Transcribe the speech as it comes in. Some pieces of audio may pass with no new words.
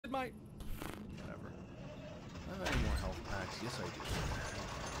I? Whatever. Do I have any more health packs? Yes, I do.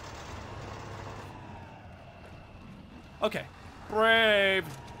 Okay. Brave!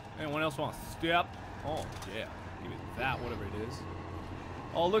 Anyone else want to step? Oh, yeah. Give me that, whatever it is.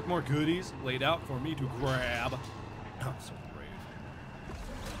 Oh, look, more goodies laid out for me to grab. Oh, so brave.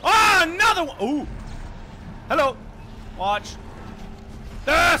 Ah, another one! Ooh! Hello! Watch.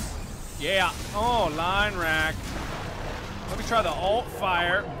 This! Yeah. Oh, line rack. Let me try the alt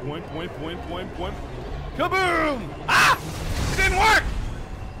fire. Boink, boink, boink, boink, boink. Kaboom! Ah! It didn't work!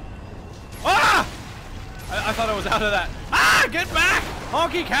 Ah! I thought I was out of that. Ah! Get back!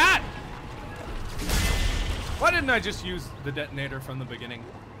 Honky cat! Why didn't I just use the detonator from the beginning?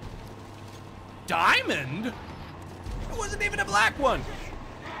 Diamond? It wasn't even a black one.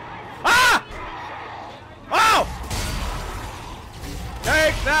 Ah! Oh!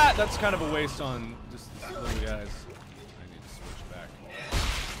 Take that! That's kind of a waste on just little guys. I need to switch back.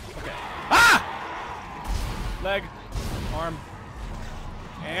 Okay. Ah! Leg. Arm.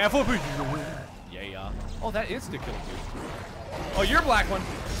 And yeah. Oh, that is to kill you. Oh, you're a black one.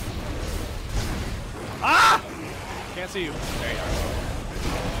 Ah! Can't see you. There you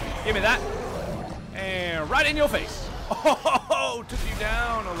are. Give me that. And right in your face. Oh, took you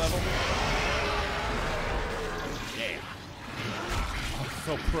down a level. Yeah. I'm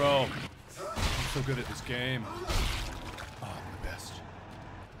so pro. I'm so good at this game. Oh, I'm the best.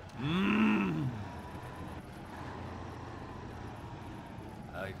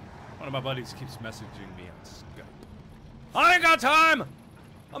 One of my buddies keeps messaging me on Skype. I ain't got time!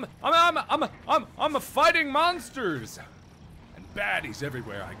 I'm fighting monsters! And baddies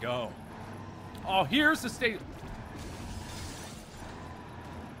everywhere I go. Oh, here's the state.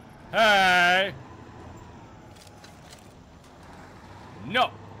 Hey!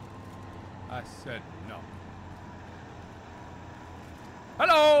 No! I said no.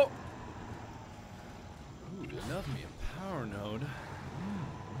 Hello! Ooh, they love me a power node. Okay.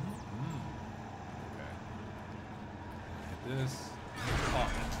 This. Oh,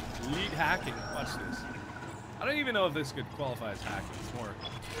 lead hacking. Watch this. I don't even know if this could qualify as hacking. It's more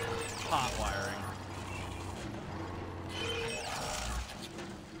hot wiring.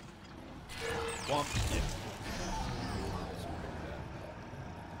 Womp. Yeah.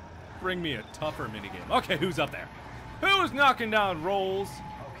 Bring me a tougher minigame. Okay, who's up there? Who's knocking down rolls?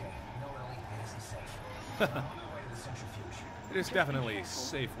 Okay, no relief isn't safe. On my way to the centrifuge. It is definitely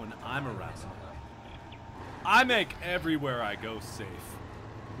safe when I'm around. I make everywhere I go safe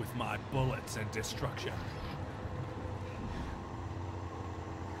with my bullets and destruction.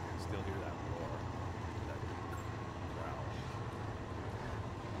 Still hear that roar, that growl.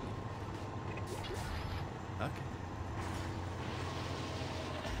 Okay.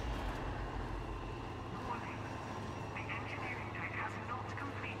 Warning. The engineering deck has not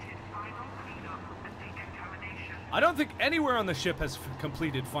completed final cleanup and decontamination. I don't think anywhere on the ship has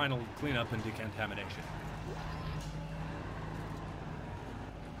completed final cleanup and decontamination.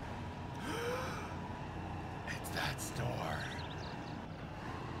 That store.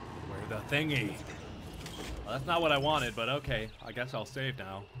 Where the thingy? Well, that's not what I wanted, but okay. I guess I'll save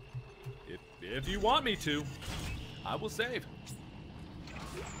now. If you want me to, I will save.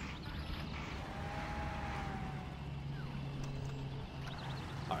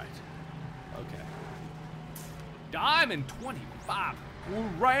 Alright. Okay. Diamond 25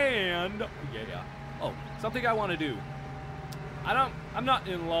 grand. Yeah. Oh, something I want to do. I'm not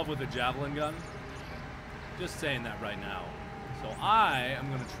in love with a javelin gun. Just saying that right now. So I am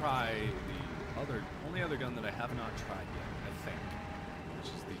gonna try the only other gun that I have not tried yet, I think,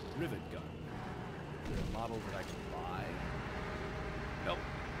 which is the rivet gun. The model that I can buy. Nope,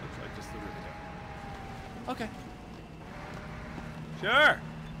 looks like just the rivet gun. Okay. Sure.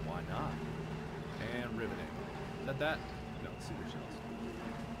 Why not? And riveting. Is that? No, it's cedar shells.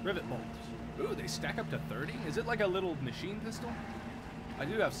 Rivet bolts. Ooh, they stack up to 30? Is it like a little machine pistol? I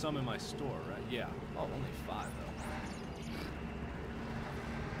do have some in my store, right? Yeah. Oh, only 5 though.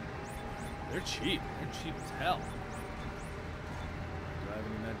 They're cheap. They're cheap as hell. Do I have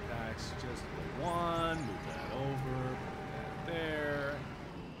any med packs? Just the one. Move that over. Put that there.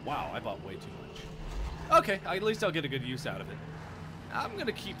 Wow, I bought way too much. Okay, at least I'll get a good use out of it. I'm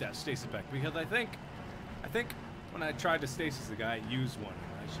gonna keep that stasis back because I think when I tried to stasis the guy, I used one.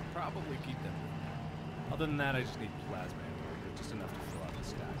 I should probably keep them. Other than that, I just need plasma. Just enough to fill out the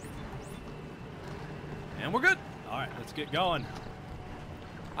stack. And we're good. All right, let's get going.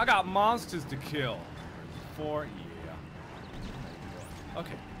 I got monsters to kill. 4, yeah.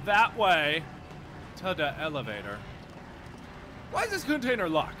 Okay, that way to the elevator. Why is this container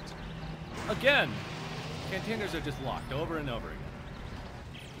locked? Again, containers are just locked over and over again.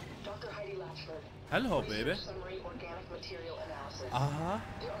 Dr. Heidi Latchford. Hello, baby. Summary organic material analysis.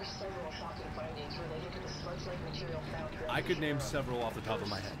 There are several shocking findings related to the sludge-like material found throughout I could the name era. several off the top of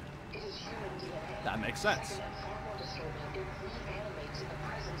my head. It is human DNA. That makes sense. Second, and far more disturbing, it reanimates in the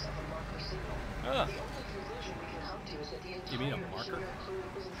presence of a marker signal. Ah. The only conclusion we can come to is that the You mean a entire marker? engineering crew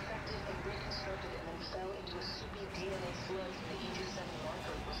was infected and reconstructed and then fell into a soupy DNA sludge when the Aegis 7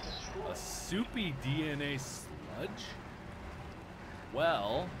 marker was destroyed. A soupy DNA sludge?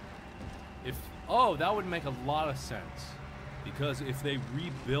 Well, that would make a lot of sense. Because if they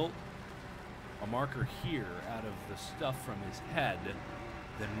rebuilt a marker here out of the stuff from his head,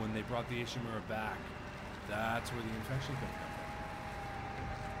 then when they brought the Ishimura back, that's where the infection could come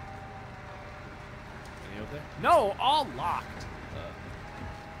from. Any out there? No, all locked.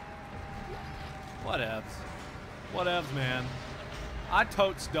 Whatevs. Whatevs, man. I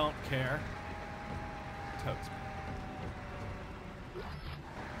totes don't care. Totes.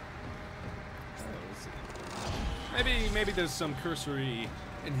 Let's see. Maybe there's some cursory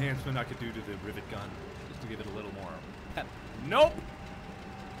enhancement I could do to the rivet gun, just to give it a little more pep. Nope!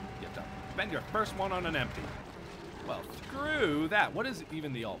 You have to spend your first one on an empty. Well, screw that. What is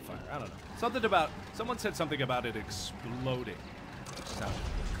even the alt fire? I don't know. Someone said something about it exploding, which sounded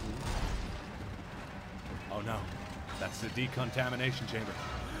cool. Oh no, that's the decontamination chamber.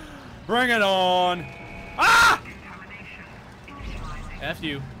 Bring it on! Ah! F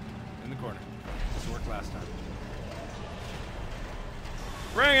you, in the corner. This worked last time.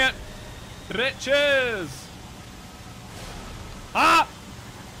 Bring it! Bitches! Ah!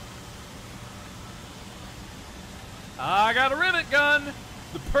 I got a rivet gun!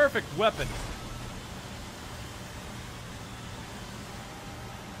 The perfect weapon.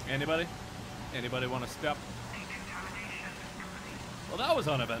 Anybody? Anybody want to step? Well, that was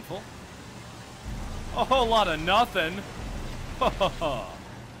uneventful. A whole lot of nothing.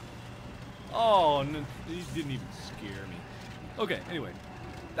 Oh, he didn't even scare me. Okay, anyway.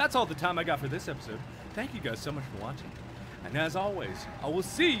 That's all the time I got for this episode. Thank you guys so much for watching. And as always, I will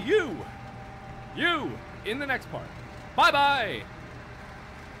see you in the next part. Bye-bye!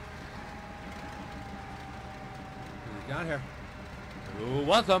 What we got here? Ooh,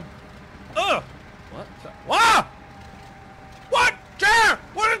 welcome. Ugh! What? Ah! What? Chair!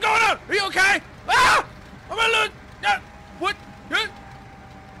 What is going on? Are you okay? Ah! I'm gonna lose! What?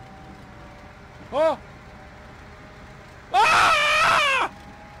 Oh! Ah!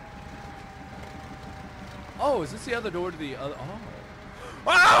 Oh, is this the other door to the other? Oh.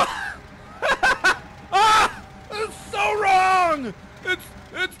 Ah! Ah! It's so wrong!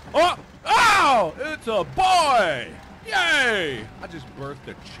 It's oh! Ow! It's a boy! Yay! I just birthed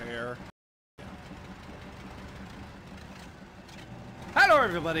a chair. Hello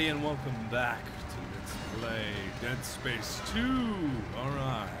everybody and welcome back to Let's Play Dead Space 2.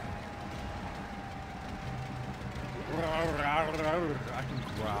 Alright. I can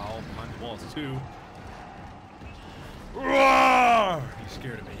growl behind the walls too. You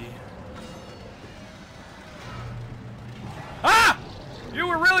scared of me? Ah! You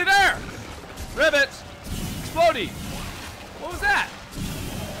were really there! Rivets! Explodey! What was that?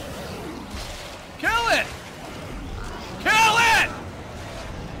 Kill it! Kill it!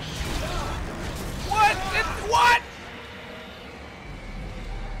 What? What?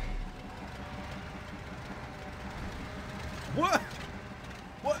 What?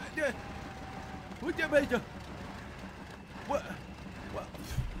 What? What you made? What? What?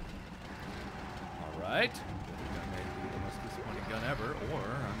 All right. That may be the most disappointing gun ever, or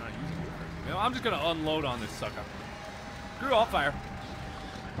I'm not using it. You know, I'm just gonna unload on this sucker. Screw all fire.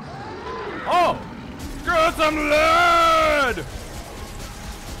 Oh! Screw some lead!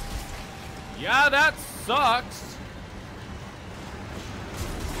 Yeah, that sucks.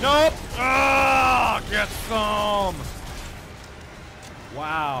 Nope. Ah, get some.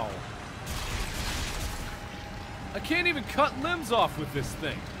 Wow. I can't even cut limbs off with this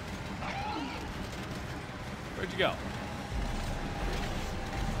thing. Where'd you go?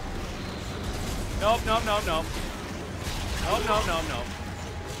 Nope, nope, nope, nope. Nope, nope, nope, nope.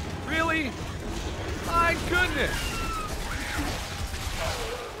 Really? My goodness.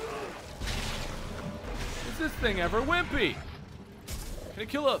 Is this thing ever wimpy? Can I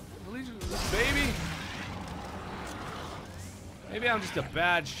kill a this baby? Maybe I'm just a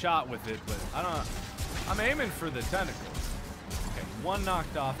bad shot with it, but I don't know. I'm aiming for the tentacles. Okay, one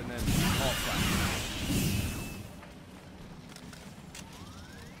knocked off and then all flat.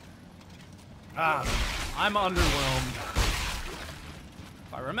 Ah, I'm underwhelmed.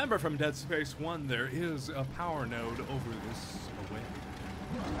 If I remember from Dead Space 1, there is a power node over this way.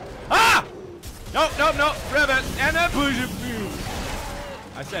 Ah! Nope, nope, nope. Rivet. And then push it.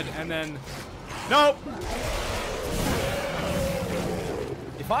 I said, and then... Nope!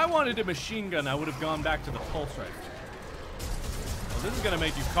 If I wanted a machine gun, I would have gone back to the pulse rifle. Well, this is gonna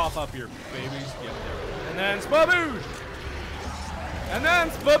make you cough up your babies. Yep, there. And then spaboosh! And then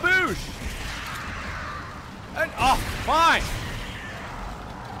spaboosh! And, oh, fine!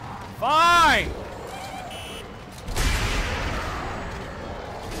 Fine!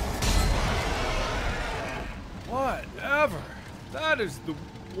 Whatever. That is the...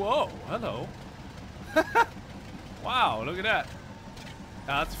 Whoa, hello. Wow, look at that.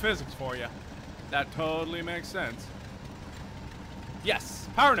 That's physics for you. That totally makes sense. Yes,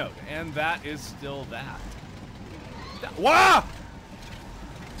 power node. And that is still that. Wow!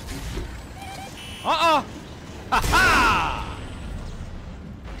 Uh-uh! Ha-ha!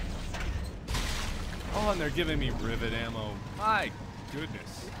 Oh, and they're giving me rivet ammo. My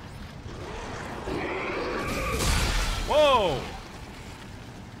goodness. Whoa!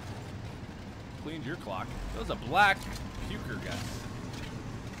 Cleaned your clock. That was a black puker guy.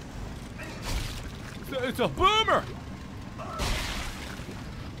 It's a boomer!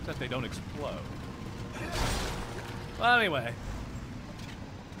 Except they don't explode. Well, anyway.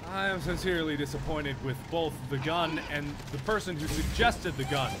 I am sincerely disappointed with both the gun and the person who suggested the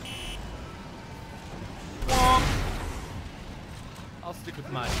gun. Womp. I'll stick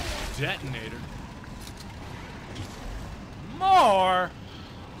with my detonator. More?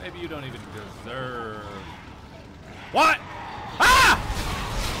 Maybe you don't even deserve. What? Ah!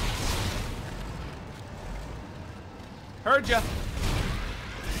 Heard ya.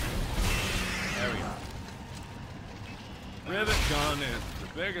 There we go. Rivet gun is the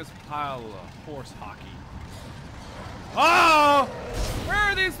biggest pile of horse hockey. Oh! Where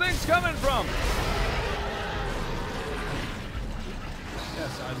are these things coming from?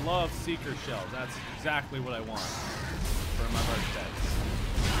 Yes, I love seeker shells. That's exactly what I want for my birthday.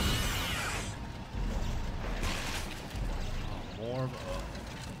 Oh, more of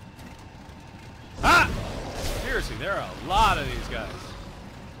Ah! Seriously, there are a lot of these guys.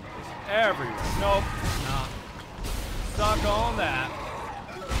 It's everywhere. Nope. Nah. Suck on that.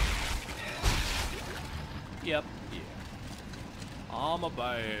 Yep. Yeah. I'm a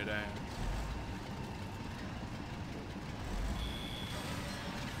badass.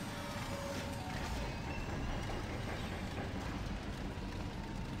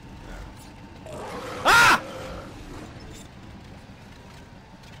 Ah!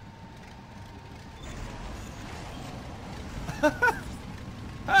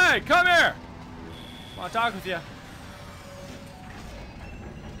 Hey, come here! I want to talk with you.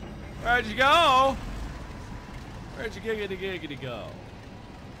 Where'd you go? Where'd you giggity go?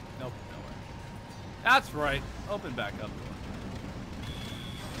 Nope, nowhere. That's right. Open back up.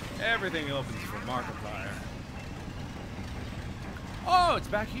 Everything opens for Markiplier. Oh, it's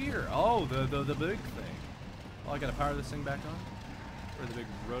back here. Oh, the big thing. Oh, I gotta power this thing back on? Or the big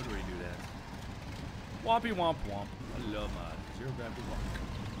rotary doodad. Wompy womp womp. I love my zero gravity walk.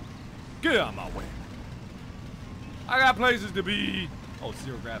 Get out of my way. I got places to be. Oh,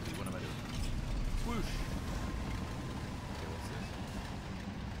 zero gravity. What am I doing? Swoosh. Okay, what's this?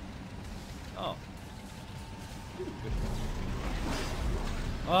 Oh.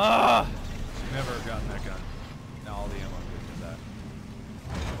 Ah! Never have gotten that gun. Now all the ammo goes to that.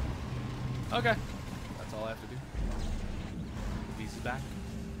 Okay. That's all I have to do. The piece is back.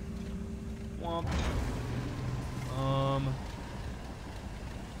 Womp.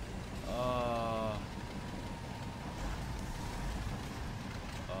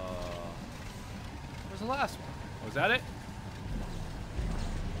 Where's the last one? Was that it?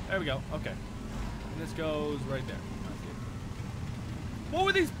 There we go. Okay. And this goes right there. Okay. What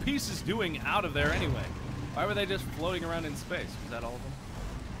were these pieces doing out of there anyway? Why were they just floating around in space? Was that all of them?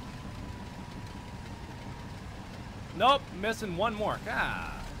 Nope. Missing one more.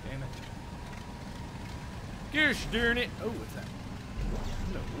 Ah, damn it. Gosh darn it. Oh, what's that?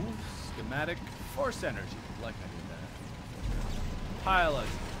 No. Schematic force energy. Like I did that. Pilot.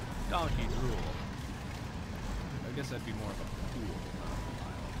 Donkey drool. I guess that'd be more of a pool, not a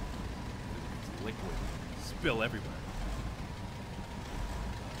pilot. It's liquid. Spill everywhere.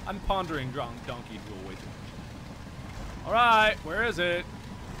 I'm pondering donkey drool way too much. Alright, where is it?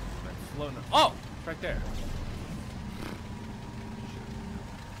 Floating. Oh! It's right there.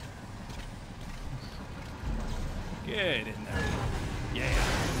 Get in there. Yeah.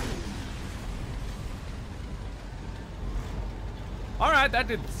 Alright, that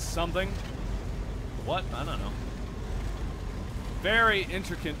did something. What? I don't know. Very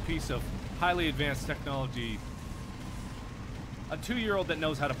intricate piece of highly advanced technology. A 2-year-old that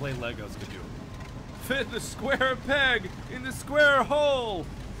knows how to play Legos could do it. Fit the square peg in the square hole.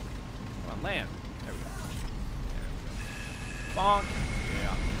 Come on, land. There we go. Bonk.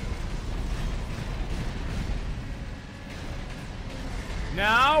 Yeah.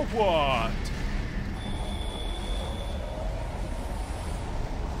 Now what?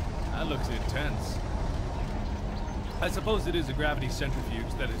 That looks intense. I suppose it is a gravity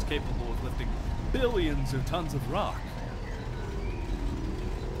centrifuge that is capable of lifting billions of tons of rock.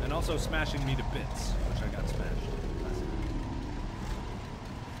 And also smashing me to bits, which I got smashed.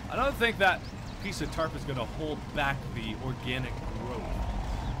 I don't think that piece of tarp is going to hold back the organic growth.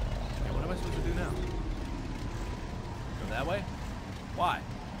 Okay, what am I supposed to do now? Go that way? Why?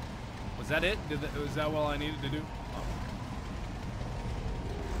 Was that it? Was that all I needed to do?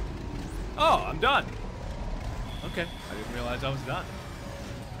 Oh, I'm done. Okay, I didn't realize I was done.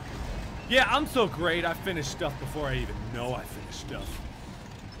 Yeah, I'm so great. I finish stuff before I even know I finished stuff.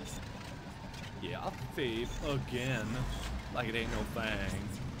 Yeah, I'll fade again. Like it ain't no thing.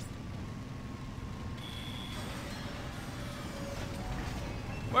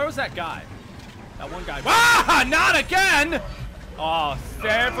 Where was that guy? That one guy. Ah! Not again! Oh,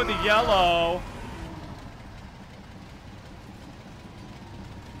 save for the yellow.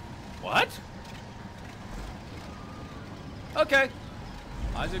 What? Okay.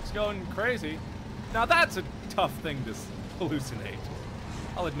 Isaac's going crazy. Now that's a tough thing to hallucinate.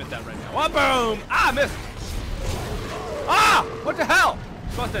 I'll admit that right now. Oh, boom! Ah, missed! Ah! What the hell?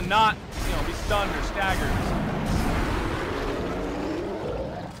 You're supposed to not, you know, be stunned or staggered.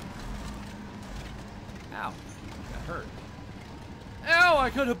 Ow. That hurt. Ow, I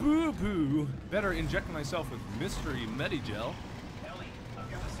got a boo-boo. Better inject myself with mystery Medigel. Ellie,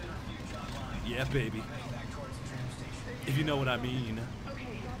 I've got a centrifuge online. Yeah, baby. Heading back towards the tram station. If you know what I mean.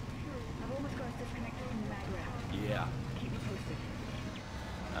 Okay, I've almost got us disconnected from the mag rail. Yeah. Keep me posted.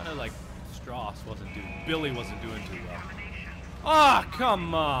 Kind of like Strauss wasn't doing, Billy wasn't doing too well. Ah, oh,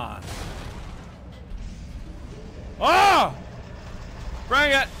 come on. Oh!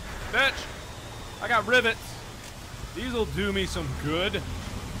 Bring it, bitch. I got rivets. These'll do me some good.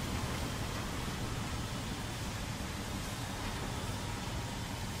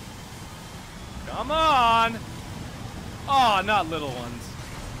 Come on. Oh, not little ones.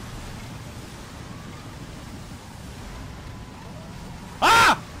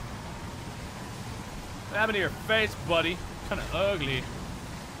 Ah! What happened to your face, buddy? Kind of ugly.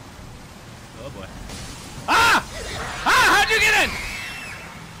 Oh boy. Ah! Ah! How'd you get in?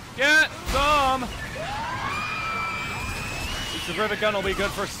 Get some. This rivet gun will be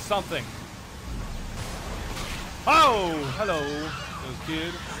good for something. Oh, hello, those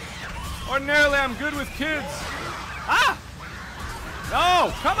kids. Ordinarily, I'm good with kids. Ah!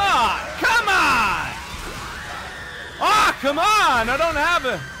 No, come on, come on! Ah, come on! I don't have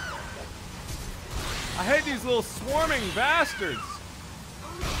a. I hate these little swarming bastards.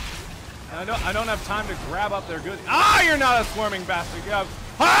 And I don't have time to grab up their goodies. Ah, you're not a swarming bastard. You have.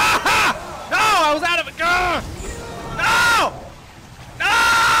 Ah! No, I was out of it. No!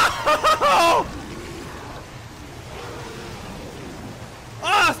 No!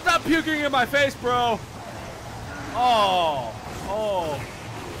 Ah, stop puking in my face, bro. Oh. Oh.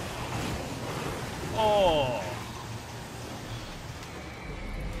 Oh.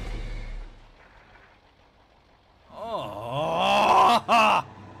 Oh.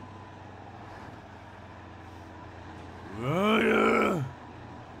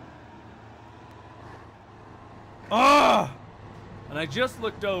 Ah! And I just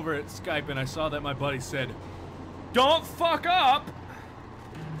looked over at Skype and I saw that my buddy said, "Don't fuck up!"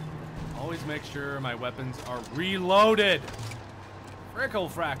 Always make sure my weapons are reloaded. Frickle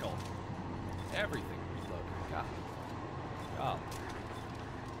frackle. Everything reloaded. God. God.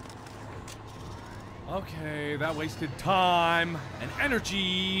 Okay, that wasted time and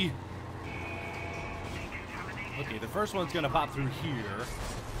energy. Okay, the first one's gonna pop through here.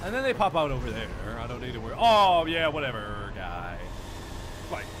 And then they pop out over there. I don't need to worry. Oh, yeah, whatever, guy.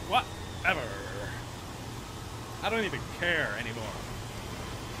 Like, whatever. I don't even care anymore.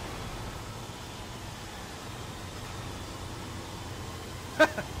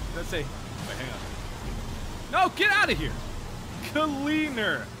 Let's see. Wait, hang on. No, get out of here.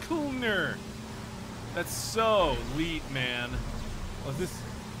 Cleaner. Cleaner. That's so elite, man. Oh, this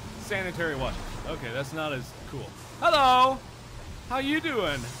sanitary wash. Okay, that's not as cool. Hello. How you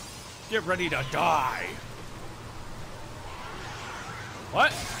doing? Get ready to die.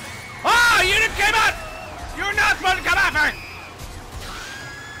 What? Ah, you didn't came out! You're not supposed to come after me!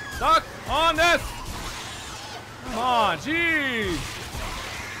 Stuck on this! Come on, jeez!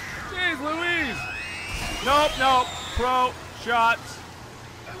 Jeez Louise! Nope, nope. Pro shots.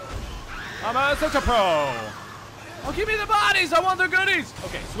 I'm such a pro. Oh, give me the bodies. I want the goodies.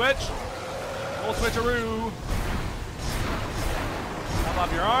 Okay, switch. Full switcheroo. Pop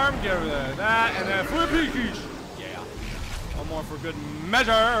off your arm. Get rid of that. And then flippy. Yeah. One more for good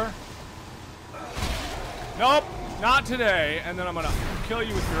measure. Nope. Not today. And then I'm going to kill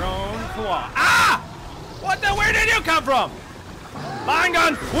you with your own claw. Ah! What the? Where did you come from? Line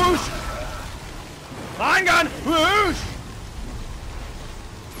gun. Whoosh. Line gun. Whoosh.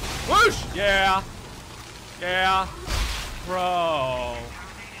 Whoosh. Yeah. Yeah. Bro.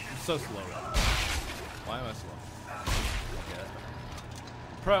 I'm so slow. Why am I slow? Okay.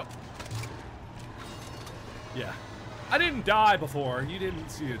 Pro. Yeah. I didn't die before. You didn't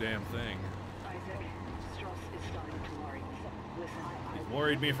see a damn thing. Isaac, Strauss is starting to worry. Listen, He's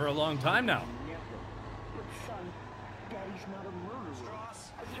worried me for a long time now. but son, Daddy's not a murderer.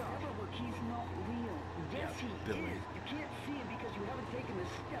 Strauss, look, he's not real. Yes, he Billy. is. You can't see him because you haven't taken the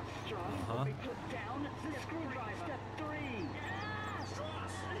steps, Strauss. Uh-huh. Put down the screwdriver. Step 3.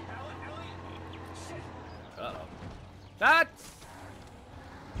 Uh-oh. That's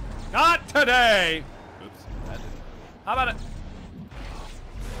not today. Oops. That didn't. How about it?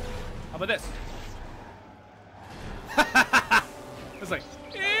 How about this? It's like,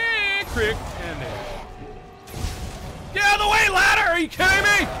 crick and there. Get out of the way, ladder! Are you kidding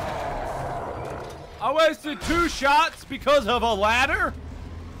me? I wasted 2 shots because of a ladder?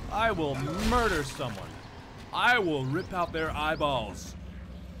 I will murder someone. I will rip out their eyeballs.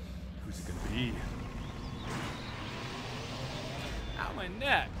 Who's it gonna be? Ow, my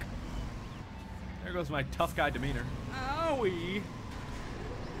neck. There goes my tough guy demeanor. Owie.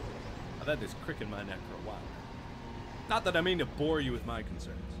 I've had this crick in my neck for a while. Not that I mean to bore you with my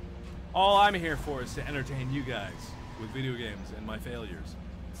concerns. All I'm here for is to entertain you guys with video games and my failures.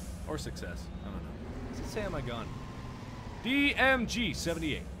 Or success. I don't know. Does it say on my gun? DMG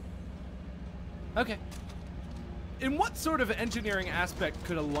 78. Okay. In what sort of engineering aspect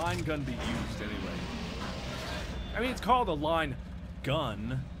could a line gun be used anyway? I mean, it's called a line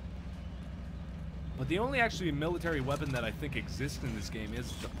gun. But the only actually military weapon that I think exists in this game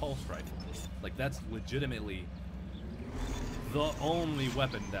is the pulse rifle. Like, that's legitimately the only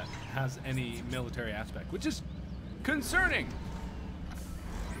weapon that has any military aspect, which is concerning.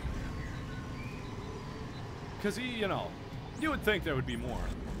 Because, you know, you would think there would be more.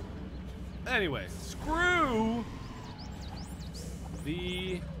 Anyway, screw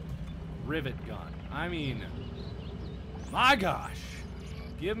the rivet gun. I mean, my gosh.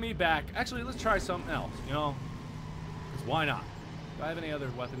 Give me back. Actually, let's try something else, you know? Because why not? Do I have any other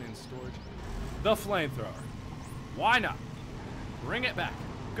weapon in storage? The flamethrower. Why not? Bring it back.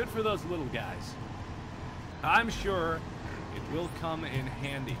 Good for those little guys. I'm sure it will come in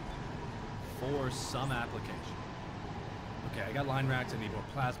handy for some application. Okay, I got line racks. I need more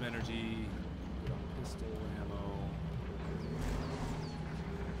plasma energy. Pistol ammo.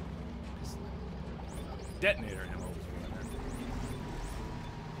 Detonator ammo.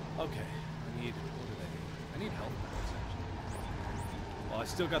 Okay, I need, what do they need? I need health packs, actually. Well, I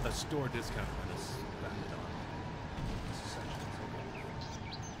still got the store discount on this.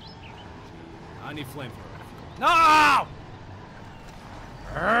 I need flamethrower. No!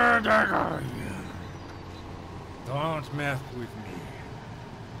 Don't mess with me.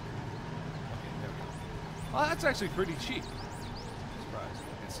 Okay, there we go. Well, that's actually pretty cheap. Surprise.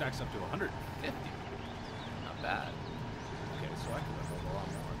 It stacks up to 150. Not bad. Okay, so I could have a lot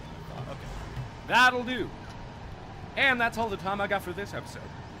more. Okay, that'll do. And that's all the time I got for this episode.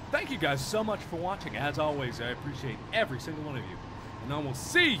 Thank you guys so much for watching. As always, I appreciate every single one of you. And I will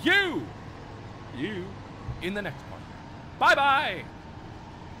see you in the next one. Bye-bye.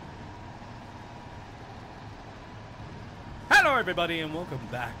 Hello, everybody, and welcome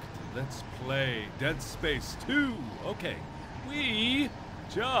back to Let's Play Dead Space 2. Okay, we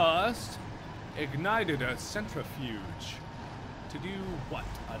just ignited a centrifuge. To do what?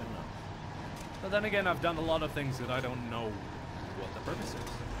 I don't know. But then again, I've done a lot of things that I don't know what the purpose is.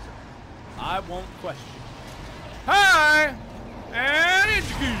 So I won't question. Hi! And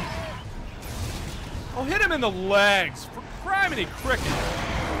it's good. Oh, hit him in the legs. For criminy cricket.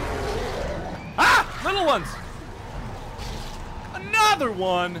 Ah! Little ones! Another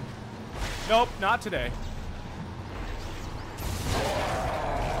one! Nope, not today.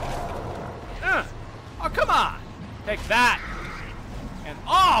 Oh, come on! Take that! And,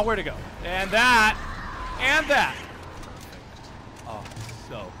 oh, where'd it go? And that! And that! Oh,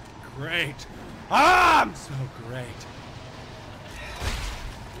 so great. Ah, I'm so great.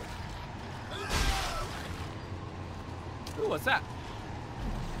 Ooh, what's that?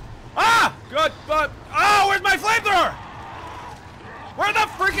 Ah! Good, but... Oh, where's my flamethrower? Where the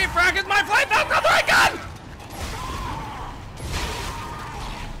freaking frack is my flamethrower gun?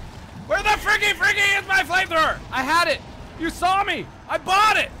 Where the freaking is my flamethrower? I had it. You saw me. I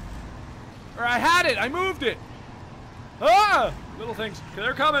bought it. Or I had it. I moved it. Ah! Little things.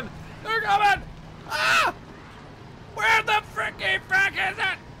 They're coming. They're coming. Ah! Where the freaking frack is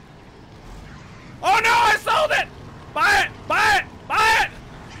it? Oh no! I sold it. Buy it. Buy it. Buy it.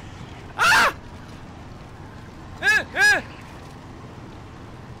 Ah!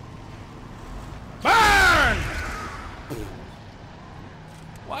 Burn!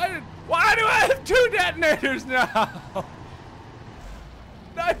 Why do I have 2 detonators now?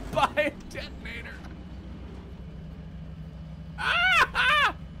 I buy a detonator.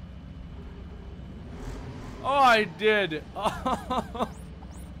 Ah! Oh, I did. Oh.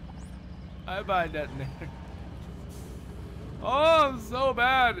 I buy a detonator. Oh, I'm so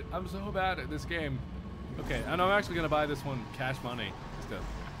bad. I'm so bad at this game. Okay, and I'm actually gonna buy this one cash money just to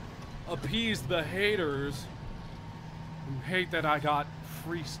appease the haters who hate that I got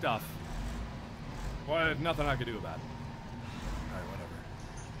free stuff. Well, there's nothing I could do about it. Alright, whatever.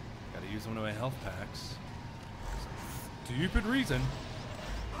 Gotta use one of my health packs. Stupid reason.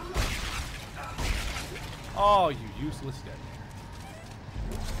 Oh, you useless detonator.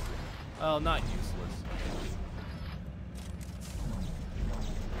 Well, not useless.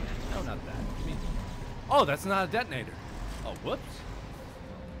 No, not that. Give me. Oh, that's not a detonator. Oh, whoops.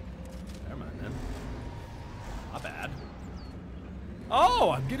 Never mind then. Not bad.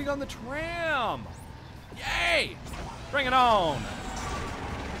 Oh, I'm getting on the tram. Yay! Bring it on.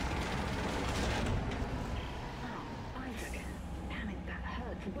 Oh, Isaac. Damn it, that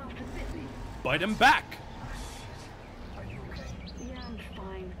hurts. The bastard bit me. Bite him back. Are you okay? Yeah, I'm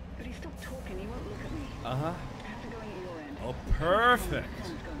fine. But he stopped talking. He won't look at me. Uh-huh. How's it going at your end? Oh, perfect.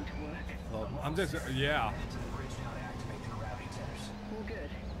 Sounds going to work. Well, I'm just, yeah. To the bridge now to activate the gravity tethers. All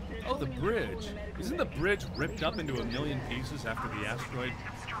good. They're Oh, the holding us all in bridge. the medical Isn't the bay. bridge ripped up into a million pieces after the asteroid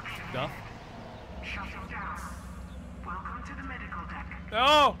stuff? Shutting down. Welcome to the medical deck.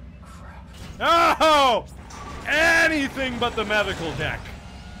 No! No! Anything but the medical deck.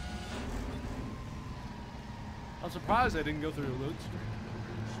 I'm surprised I didn't go through a load screen.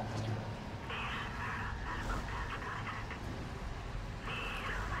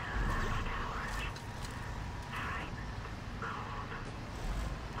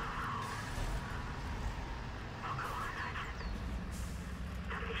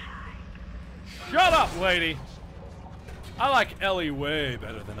 Shut up, lady! I like Ellie way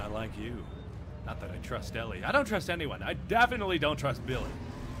better than I like you. Not that I trust Ellie. I don't trust anyone. I definitely don't trust Billy.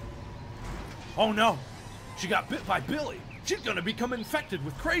 Oh no! She got bit by Billy! She's gonna become infected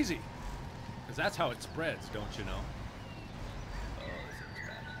with crazy! Because that's how it spreads, don't you know? Oh, this is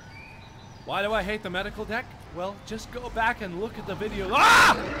bad. Why do I hate the medical deck? Well, just go back and look at the video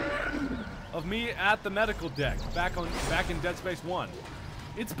of me at the medical deck back in Dead Space 1.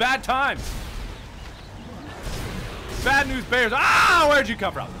 It's bad times. Bad news bears. Ah, where'd you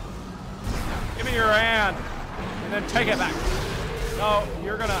come from? Give me your hand, and then take it back. No,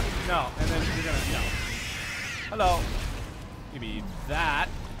 you're gonna, no, and then you're gonna, no. Hello. Give me that.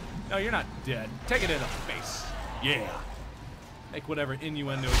 No, you're not dead. Take it in the face. Yeah. Make whatever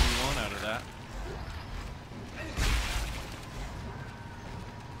innuendo you want out of that.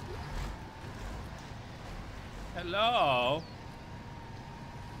 Hello.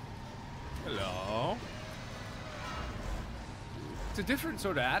 Hello. It's a different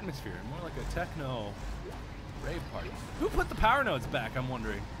sort of atmosphere, more like a techno rave party. Who put the power nodes back, I'm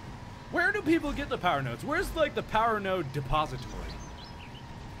wondering? Where do people get the power nodes? Where's like the power node depository?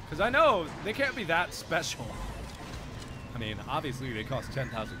 Because I know they can't be that special. I mean, obviously they cost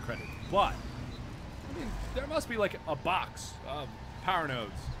 10,000 credits, but I mean, there must be like a box of power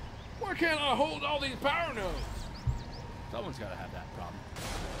nodes. Why can't I hold all these power nodes? Someone's got to have that problem.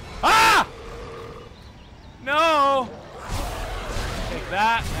 Ah! No! Take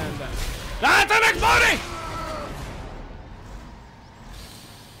that and that. That's an exploding!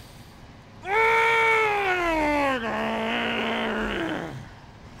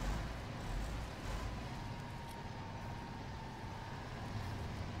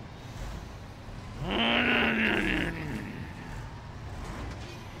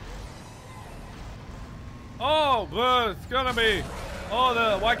 Oh, but it's gonna be.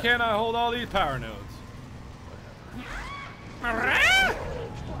 Oh, why can't I hold all these power nodes?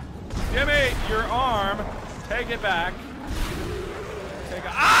 Give me your arm. Take it back. Take it.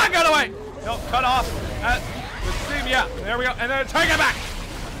 Ah, got away. No, cut off. Yeah, there we go. And then take it back.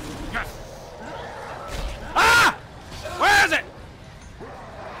 Yes. Ah! Where is it?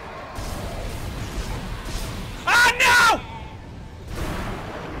 Ah, no!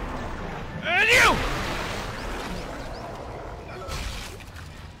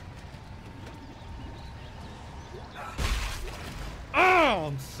 Oh,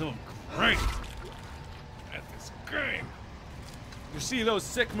 I'm so great at this game. You see those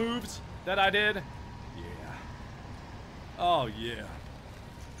sick moves that I did? Yeah. Oh, yeah.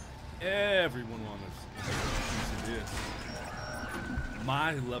 Everyone wants a piece of this.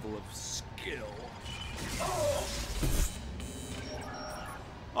 My level of skill.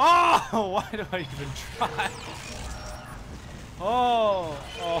 Oh, why do I even try? Oh,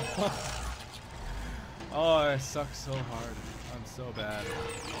 oh. Oh, I suck so hard. I'm so bad.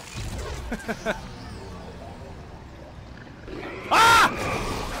 Ah!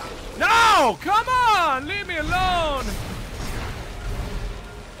 No! Come on! Leave me alone!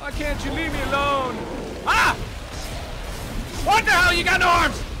 Why can't you leave me alone? Ah! What the hell? You got no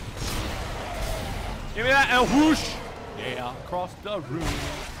arms! Give me that and whoosh! Yeah, across the room.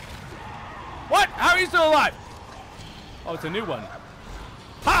 What? How are you still alive? Oh, it's a new one.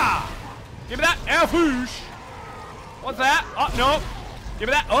 Ha! Give me that and whoosh! What's that? Oh, no. Give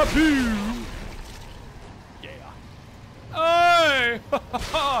me that. Oh, boo! Yeah. Hey!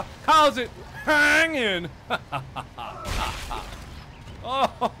 How's it hanging?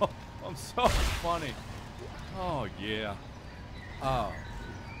 Oh, I'm so funny. Oh, yeah. Oh.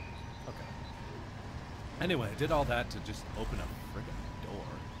 Okay. Anyway, I did all that to just open a friggin' door.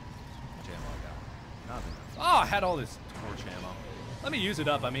 How much ammo I got? Nothing. Oh, I had all this torch ammo. Let me use it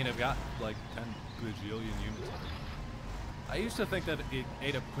up. I mean, I've got like 10 bajillion units of it. I used to think that it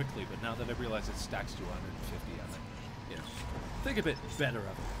ate up quickly, but now that I realize it stacks to 150, I'm like, you know, think a bit better of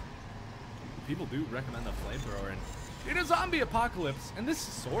it. People do recommend the flamethrower, and in a zombie apocalypse, and this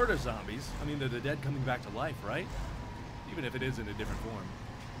is sort of zombies. I mean, they're the dead coming back to life, right? Even if it is in a different form.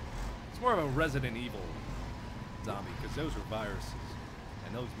 It's more of a Resident Evil zombie, because those were viruses,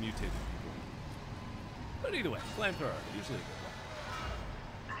 and those mutated people. But either way, flamethrower, usually a good one.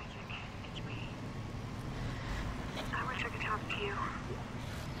 Isaac, it's me. I wish I could talk to you.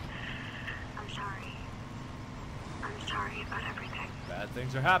 I'm sorry. I'm sorry about everything. Bad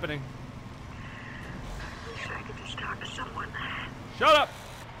things are happening. I wish I could just talk to someone. Shut up!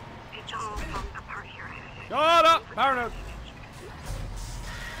 It's all falling apart here. Shut up! Power node!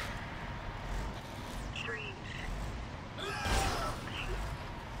 Dreams.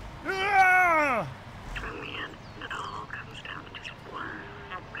 Ah! In the end, it all comes down to just one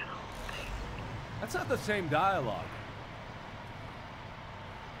little thing. That's not the same dialogue.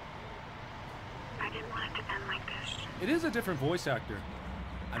 I didn't want it to end like this. It is a different voice actor.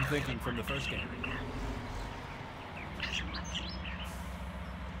 I'm thinking from the first game. Again. Just once.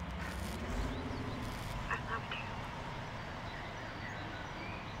 I loved you.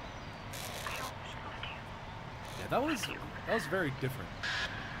 I always loved you. Yeah, that was very different.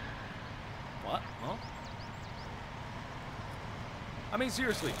 What? Well, I mean,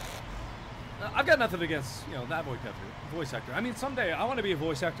 seriously, I've got nothing against, you know, that voice actor. I mean, someday I want to be a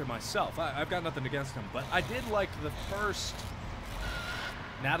voice actor myself. I've got nothing against him, but I did like the first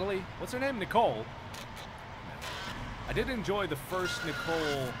Natalie. What's her name? Nicole. I did enjoy the first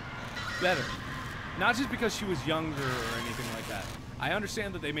Nicole better. Not just because she was younger or anything like that. I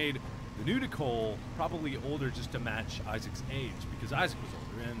understand that they made the new Nicole probably older just to match Isaac's age, because Isaac was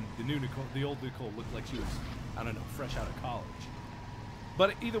older, and the new Nicole, the old Nicole, looked like she was, I don't know, fresh out of college.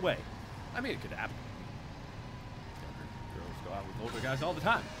 But either way, I mean, it could happen. Younger girls go out with older guys all the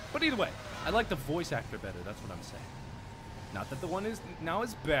time. But either way, I like the voice actor better. That's what I'm saying. Not that the one is now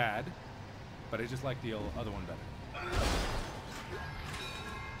is bad, but I just like the other one better.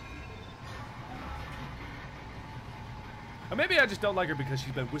 Or maybe I just don't like her because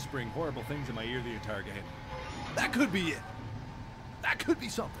she's been whispering horrible things in my ear the entire game. That could be it. That could be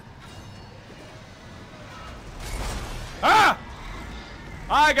something. Ah!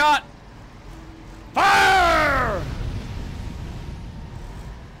 I got fire!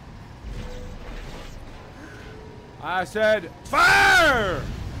 I said fire!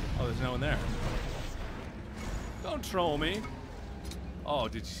 Oh, there's no one there. Don't troll me. Oh,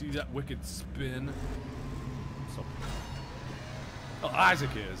 did you see that wicked spin? So. Oh,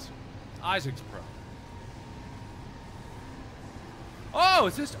 Isaac is. Isaac's pro. Oh,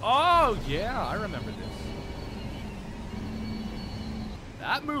 is this? Oh, yeah, I remember this.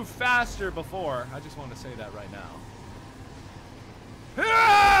 That moved faster before. I just want to say that right now.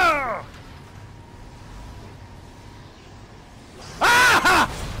 Ah! Ah!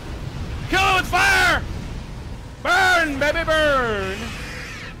 Kill it with fire! Burn, baby, burn!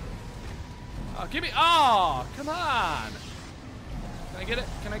 Oh, give me. Oh, come on. Can I get it?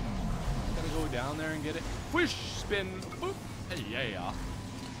 Can I go down there and get it? Whoosh, spin, boop. Hey, yeah.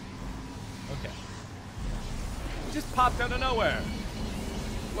 Okay. It just popped out of nowhere.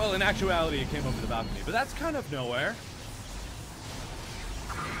 Well, in actuality, it came over the balcony, but that's kind of nowhere.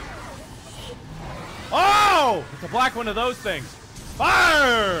 Oh! It's a black one of those things.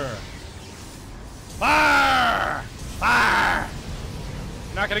 Fire! Fire! Fire!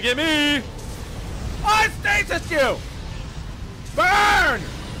 You're not gonna get me! I stasis you! Burn!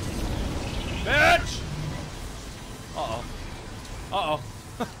 Bitch! Uh-oh. Uh-oh.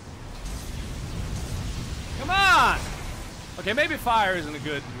 Come on! Okay, maybe fire isn't a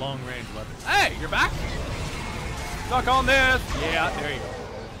good long-range weapon. Hey, you're back? Stuck on this. Yeah, there you go.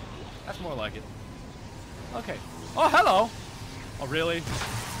 That's more like it. Okay. Oh, hello. Oh, really?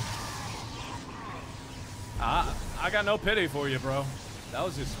 I got no pity for you, bro. That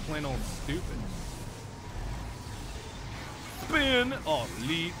was just plain old stupid. Spin. Oh,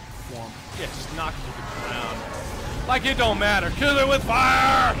 leap form. Yeah, just knock it to the ground. Like it don't matter. Kill it with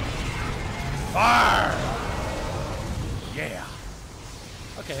fire. Fire. Yeah.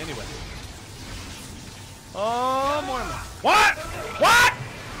 Okay, anyway. Oh, more. What? What?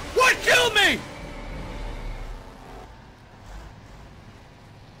 What killed me?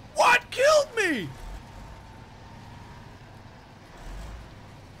 What killed me?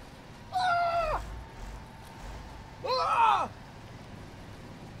 Ah! Ah!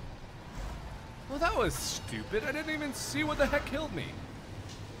 Well, that was stupid. I didn't even see what the heck killed me.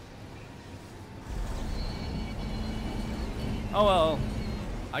 Oh well,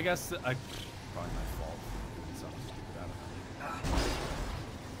 I guess probably my fault. Something stupid, I don't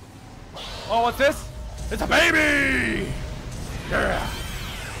know. Oh, what's this? It's a baby! Yeah!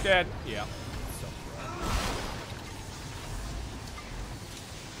 Dead. Yeah. So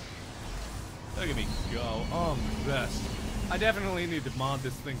look at me go. Oh, I'm the best. I definitely need to mod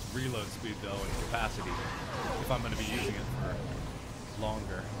this thing's reload speed though and capacity if I'm going to be using it for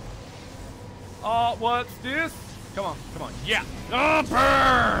longer. Oh, what's this? Come on, come on. Yeah. Oh,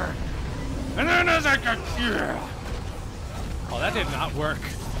 burn! And then there's like a... Yeah. Oh, that did not work.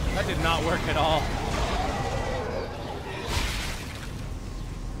 That did not work at all.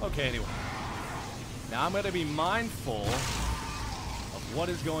 Okay, anyway. Now I'm going to be mindful of what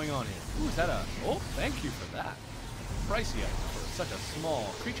is going on here. Ooh, is that a... Oh, thank you for that. Pricey for such a small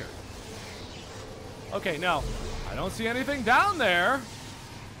creature. Okay, now, I don't see anything down there.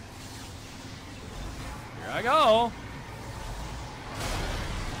 Here I go.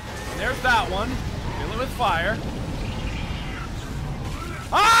 And there's that one. Fill it with fire.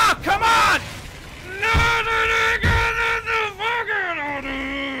 Ah, come on!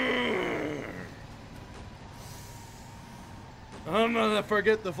 I'm gonna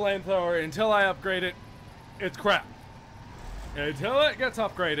forget the flamethrower until I upgrade it. It's crap. Until it gets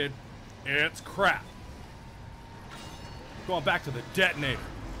upgraded, it's crap. Going back to the detonator.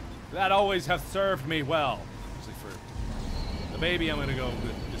 That always has served me well. Usually for the baby, I'm gonna go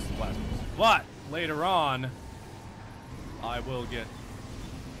with just the plasma. But later on, I will get.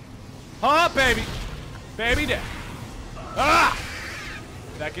 Oh, baby! Baby dead. Ah!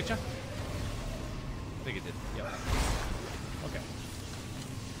 Did that get you? I think it did. Yep. Okay.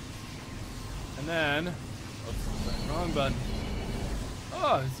 And then, oops, wrong button.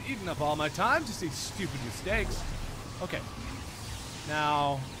 Oh, it's eating up all my time. Just these stupid mistakes. Okay.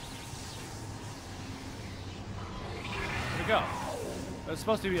 Now, where'd it go? There's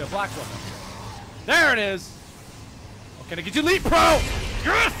supposed to be a black one. There it is. Oh, can I get you leap, pro?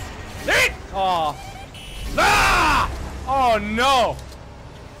 Yes! Leap! Oh. Ah! Oh no!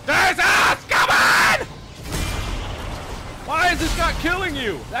 There's us! Come on! Why is this not killing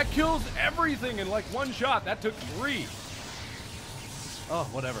you? That kills everything in like one shot. That took 3. Oh,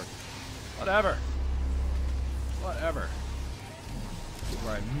 whatever. Whatever. Whatever.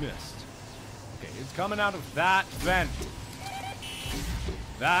 Where I missed. Okay, it's coming out of that vent.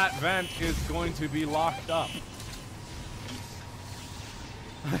 That vent is going to be locked up.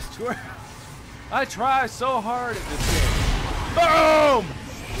 I swear. I try so hard at this game. Boom!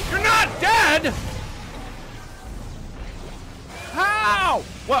 You're not dead! How?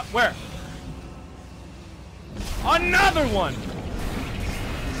 What? Where? Another one!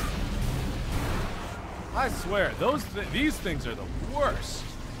 I swear, these things are the worst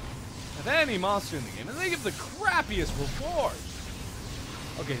of any monster in the game, and they give the crappiest rewards.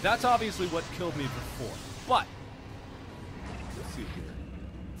 Okay, that's obviously what killed me before, but let's see here.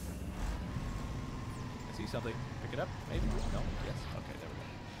 I see something. Pick it up, maybe? No? Yes? Okay, there we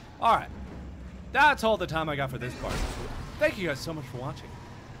go. Alright. That's all the time I got for this part. Thank you guys so much for watching.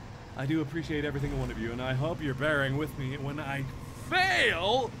 I do appreciate every single one of you, and I hope you're bearing with me when I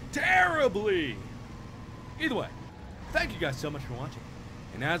fail terribly. Either way, thank you guys so much for watching.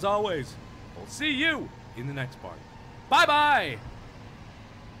 And as always, we'll see you in the next part. Bye-bye!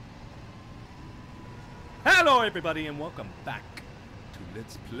 Hello, everybody, and welcome back to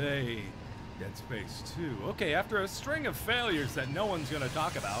Let's Play Dead Space 2. Okay, after a string of failures that no one's gonna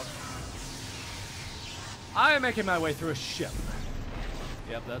talk about, I am making my way through a ship.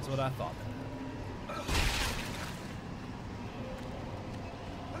 Yep, that's what I thought.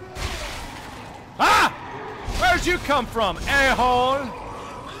 Ah! Where'd you come from, a-hole?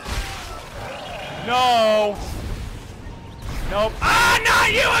 No. Nope. Ah,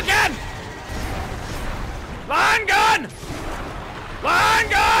 not you again! Line gun! Line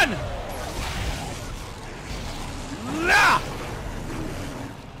gun! Nah!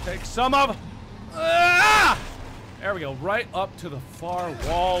 Take some of... Ah! There we go, right up to the far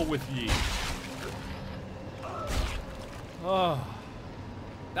wall with ye. Oh.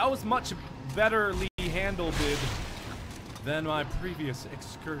 That was much betterly handled than my previous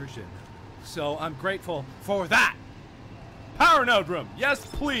excursion. So I'm grateful for that. Power node room, yes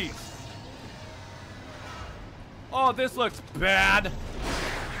please. Oh, this looks bad.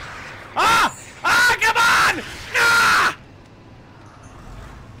 Ah! Ah, come on! Ah!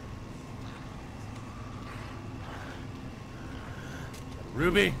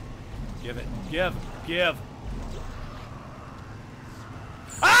 Ruby, give it, give.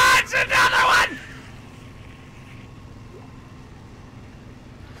 Ah, it's another one!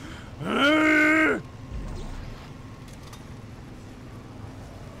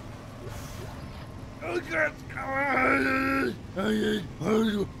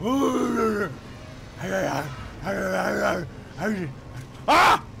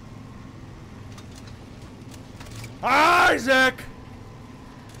 Ah! Isaac!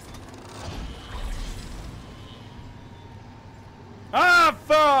 High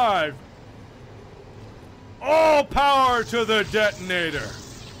five! All power to the detonator!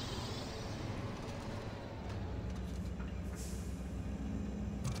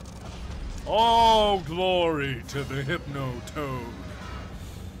 All glory to the Hypno-Toad.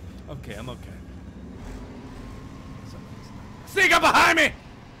 Okay, I'm okay. Sneak up behind me!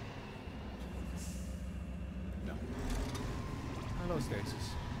 No. Hello, Stasis.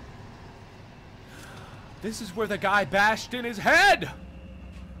 This is where the guy bashed in his head!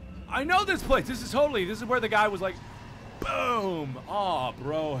 I know this place. This is where the guy was like, boom! Aw,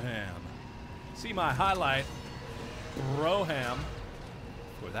 Broham. See my highlight, Broham,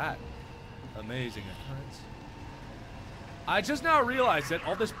 for that amazing occurrence. I just now realized that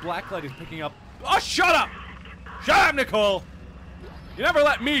all this black light is picking up. Oh, shut up! Shut up, Nicole! You never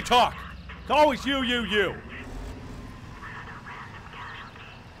let me talk. It's always you.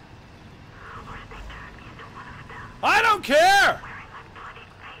 I don't care!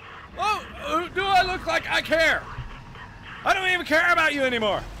 Oh, do I look like I care? I don't even care about you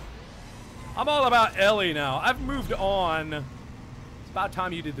anymore. I'm all about Ellie now. I've moved on. It's about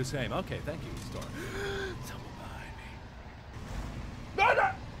time you did the same. Okay, thank you, Star. Someone behind me.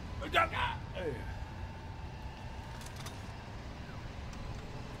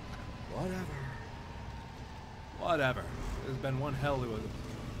 Whatever. There's been one hell of a...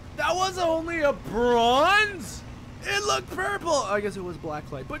 That was only a bronze? It looked purple. I guess it was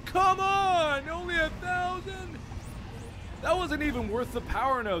blacklight. But come on, only 1,000. That wasn't even worth the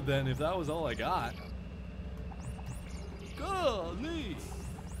power node then, if that was all I got. Golly.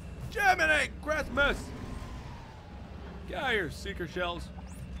 Gemini Christmas. Get out of here, seeker shells.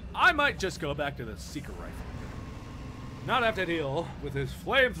 I might just go back to the seeker rifle. Not have to deal with his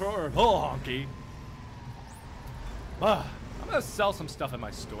flamethrower bull honky. I'm gonna sell some stuff in my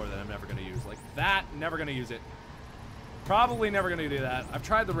store that I'm never gonna use. Like that, never gonna use it. Probably never gonna do that. I've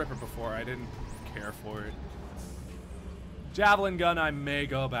tried the Ripper before, I didn't care for it. Javelin gun, I may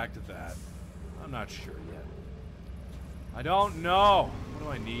go back to that. I'm not sure yet. I don't know. What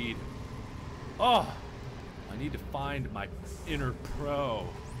do I need? Oh, I need to find my inner pro.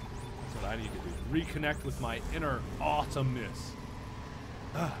 That's what I need to do. Reconnect with my inner awesomeness.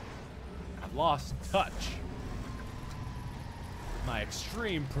 I've lost touch. My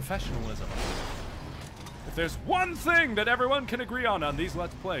extreme professionalism. If there's one thing that everyone can agree on these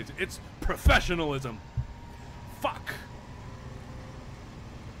Let's Plays, it's professionalism. Fuck.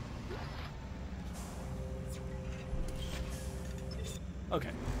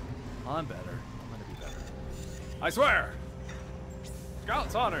 Okay. I'm better. I'm gonna be better. I swear!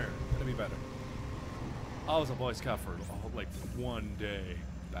 Scout's honor. I'm gonna be better. I was a Boy Scout for like 1 day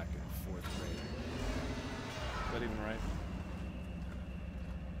back in 4th grade. Is that even right?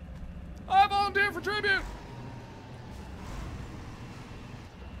 I volunteer for tribute!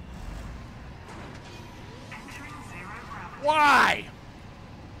 Why?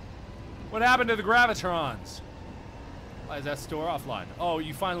 What happened to the Gravitrons? Why is that store offline? Oh,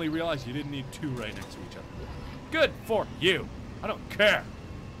 you finally realized you didn't need 2 right next to each other. Good for you. I don't care.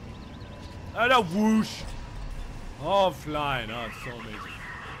 And a whoosh. Oh, I'm flying. Oh, it's so amazing.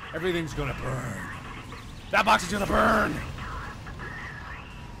 Everything's gonna burn. That box is gonna burn.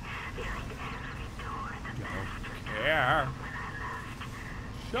 Don't care.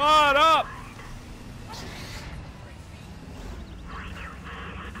 Shut up.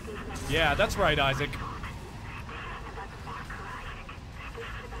 Yeah, that's right, Isaac.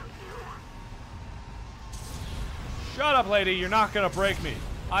 Shut up, lady. You're not gonna break me.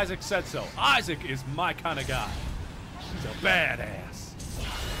 Isaac said so. Isaac is my kind of guy. He's a badass.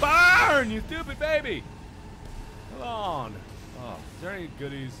 Burn, you stupid baby. Hold on. Oh, is there any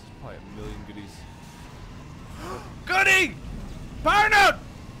goodies? Probably a million goodies. Goodie! Power node!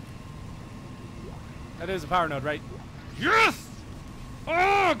 That is a power node, right? Yes!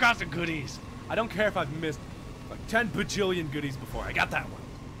 Oh, got the goodies. I don't care if I've missed like 10 bajillion goodies before. I got that one.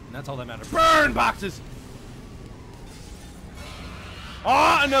 And that's all that matters. Burn boxes!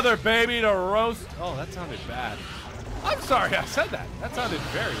 Oh, another baby to roast. Oh, that sounded bad. I'm sorry I said that. That sounded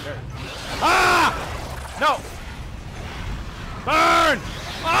very, very... Ah! No! Burn!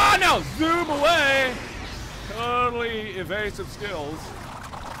 Oh, no! Zoom away! Totally evasive skills.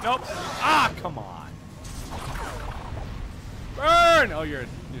 Nope. Ah, come on. Burn! Oh, you're a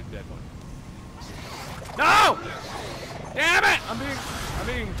dead one. No! Damn it! I'm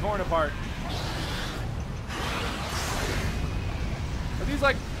being torn apart. Are these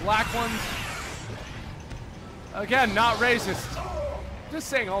like black ones? Again, not racist. Just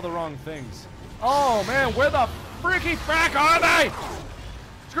saying all the wrong things. Oh man, where the freaky frack are they?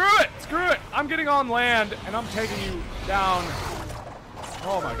 Screw it! Screw it! I'm getting on land and I'm taking you down.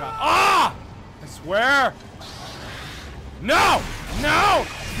 Oh my god. Ah! I swear. No! No!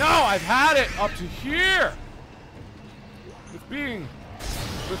 No! I've had it up to here!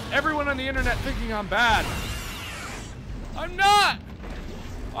 With everyone on the internet thinking I'm bad. I'm not!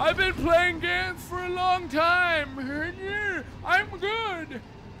 I've been playing games for a long time. I'm good.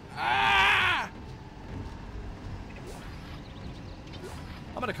 Ah!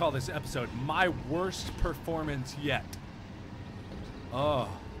 I'm gonna call this episode my worst performance yet. Oh,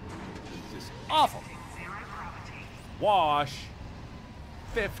 this is awful. Wash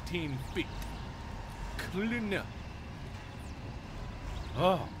 15 feet. Clean up.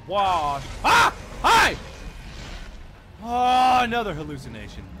 Oh, wash. Ah! Hi! Oh, another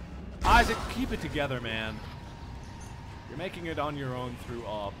hallucination. Isaac, keep it together, man. You're making it on your own through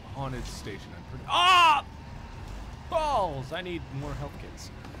a haunted station. I'm pretty. Ah! Balls! I need more health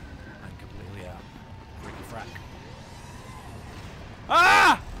kits. I'm completely out. Freaky frack.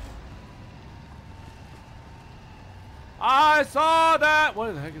 Ah! I saw that!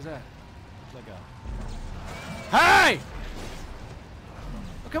 What the heck is that? Looks like a... Hey!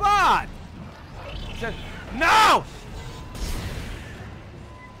 Oh, come on! No!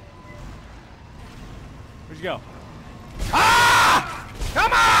 Where'd you go? Ah!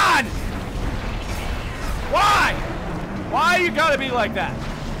 Come on! Why? Why you gotta be like that?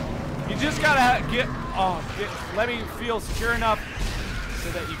 You just gotta let me feel secure enough so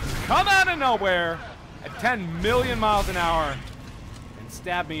that you can come out of nowhere at 10 million miles an hour and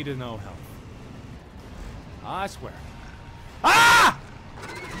stab me to no health. I swear. Ah!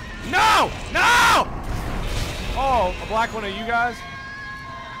 No! No! Oh, a black one of you guys?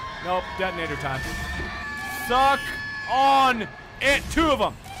 Nope, detonator time. Suck on it, 2 of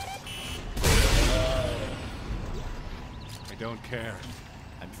them. I don't care.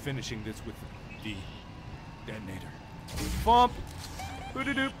 I'm finishing this with the detonator. Bump.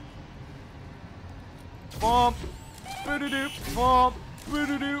 Boo-doo-doop. Bump. Boo-doo-doop. Bump.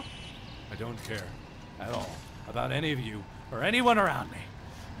 Boo-doo-doop. I don't care at all about any of you or anyone around me.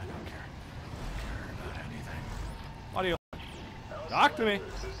 I don't care. I don't care about anything. Audio. Talk to me.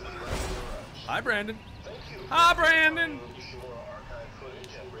 Hi, Brandon. Hi, Brandon.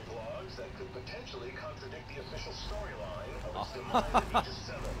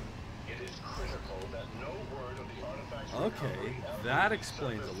 Okay, that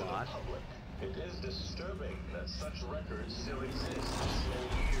explains a lot. It is disturbing that such records still exist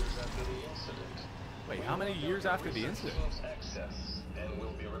years after the incident. Wait, how many years after the incident? Access, and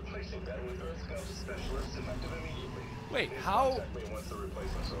we'll be replacing them with Earth specialists effective immediately. Wait, how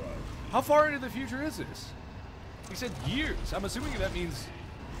far into the future is this? He said years. I'm assuming that means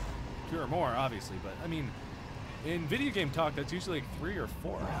 2 or more, obviously, but I mean, in video game talk, that's usually like 3 or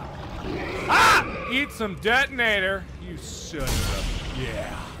 4. Ah! Eat some detonator, you son of a...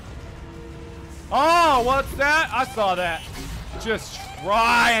 Yeah. Oh, what's that? I saw that. Just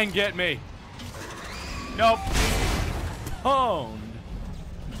try and get me. Nope. Pwned.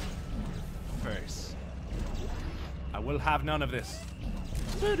 Face. I will have none of this.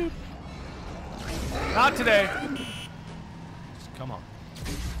 Not today. Just come on.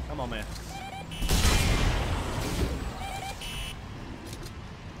 Come on, man.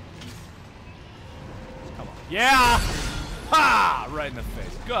 Come on. Yeah! Ha! Right in the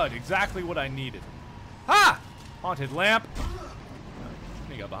face. Good. Exactly what I needed. Ha! Haunted lamp.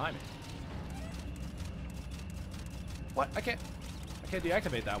 He got behind me. What? I can't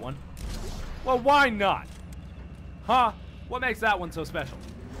deactivate that one. Well, why not? Huh? What makes that one so special?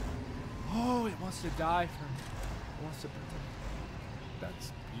 Oh, it wants to die for me. It wants to protect.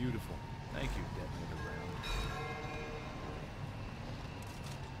 That's beautiful. Thank you, detonator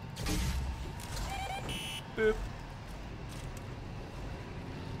round. Boop.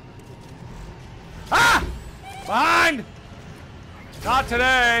 Ah! Behind! Not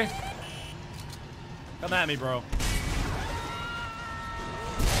today. Come at me, bro.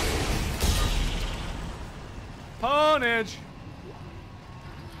 Ponage.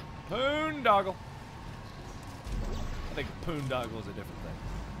 Poondoggle. I think poondoggle is a different thing.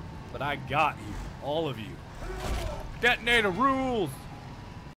 But I got you. All of you. Detonator rules.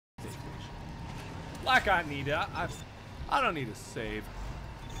 Like I need it. I don't need a save.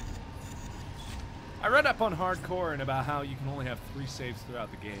 I read up on hardcore and about how you can only have 3 saves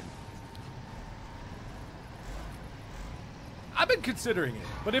throughout the game. I've been considering it,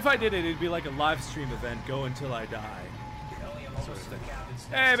 but if I did it, it'd be like a live stream event, go until I die.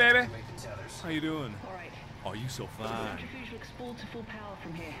 Hey, baby. How you doing? All right. Oh, you so fine. Centrifuge looks full to full power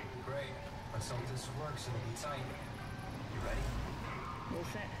from here. Great. Let's hope this works. It'll be tight. You ready? All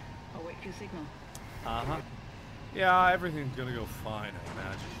set. I'll wait for your signal. Uh-huh. Yeah, everything's gonna go fine, I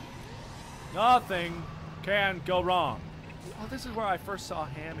imagine. Nothing can go wrong. Oh, this is where I first saw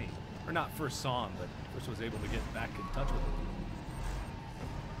Hammy. Or not first saw him, but first was able to get back in touch with him.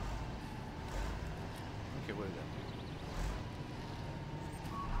 Okay, what is that?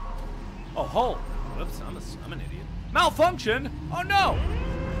 Oh, hole. Whoops, I'm an idiot. Malfunction? Oh, no!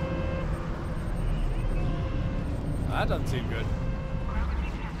 That doesn't seem good.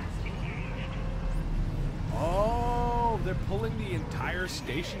 Oh, they're pulling the entire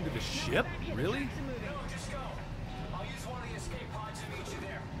station to the ship? Really? No, just go. I'll use one of the escape pods to meet you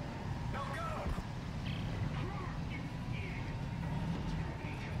there. No, go!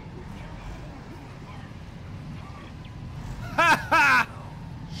 Ha ha!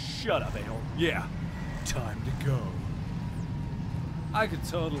 Shut up, a-hole. Yeah, time to go. I could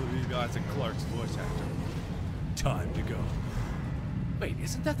totally be Isaac Clarke's voice actor. Time to go. Wait,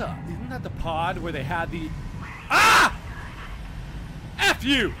 isn't that the pod where they had the... Ah! F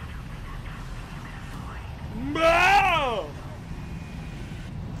you! No!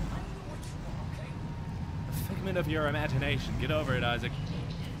 A figment of your imagination. Get over it, Isaac.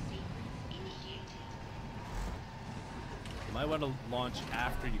 You might want to launch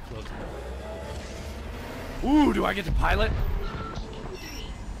after you close the door. Ooh, do I get to pilot?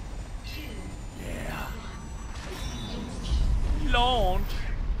 Yeah. Launch.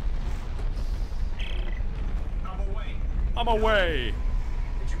 I'm away.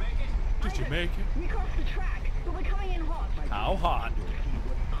 Did you make it? Did you make it? We crossed the track, but we're coming in hot. How hot?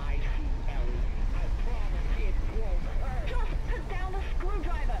 I see Ellie. I promise it won't hurt. Just put down the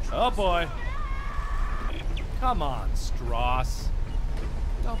screwdriver. Oh boy. Come on, Strauss.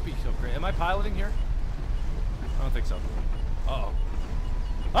 Don't be so great. Am I piloting here? I don't think so. Uh-oh.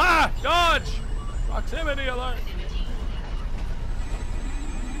 Ah! Dodge! Proximity alert!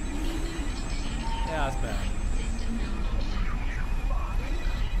 Yeah, that's bad.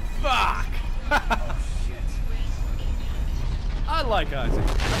 Fuck! I like Isaac.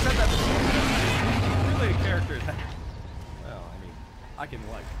 I said that before. He's really a character that, well, I mean, I can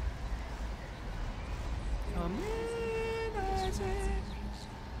like. Come in, Isaac.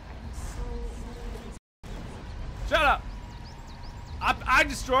 Shut up! I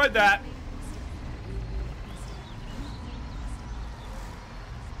destroyed that.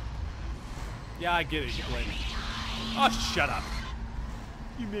 Yeah, I get it. You blame me. Oh, shut up.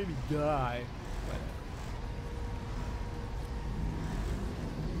 You made me die.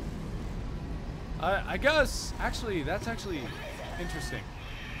 I guess, actually, that's actually interesting.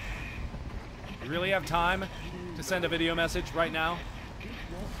 You really have time to send a video message right now?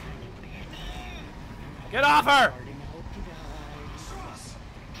 Get off her!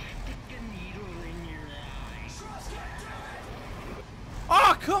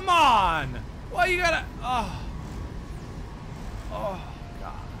 Oh, come on! Why you gotta... Oh. Oh,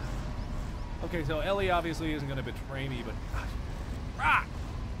 God. Okay, so Ellie obviously isn't gonna betray me, but... Ah!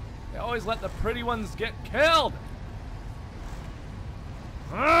 They always let the pretty ones get killed!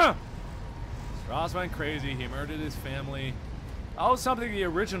 Strauss went crazy. He murdered his family. Oh, something the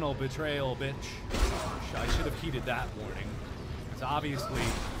original betrayal, bitch. I should have heeded that warning. Because obviously,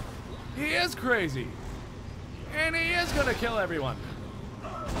 he is crazy. And he is gonna kill everyone.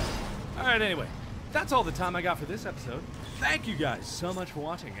 Alright, anyway. That's all the time I got for this episode. Thank you guys so much for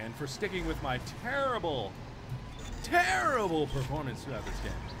watching and for sticking with my terrible performance throughout this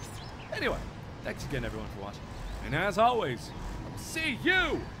game. Anyway, thanks again everyone for watching. And as always, I'll see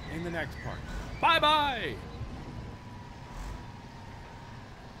you in the next part. Bye-bye!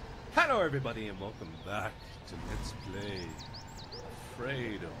 Hello everybody and welcome back to Let's Play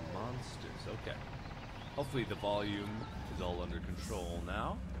Afraid of Monsters. Okay. Hopefully the volume is all under control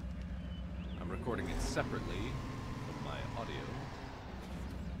now. I'm recording it separately from my audio.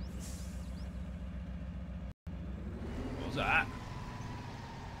 What was that?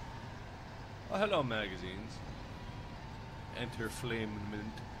 Oh, hello magazines. Enter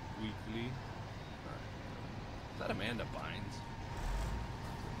Flamement Weekly. Is that Amanda Bynes?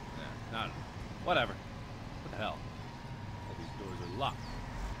 Nah, whatever. What the hell? All these doors are locked.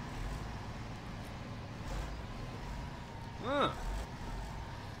 Huh.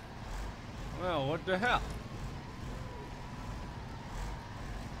 Well, what the hell?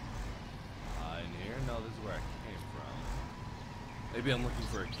 In here? No, this is where I came from. Maybe I'm looking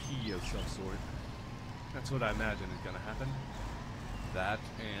for a key of some sort. That's what I imagine is gonna happen. That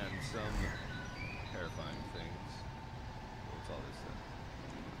and some terrifying things. What's all this then?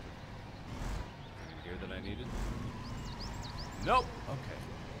 Anything here that I needed? Nope. Okay.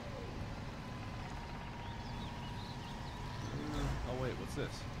 Oh wait, what's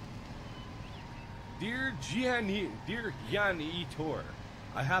this? Dear Gianni Tor,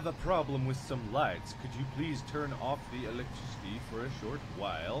 I have a problem with some lights. Could you please turn off the electricity for a short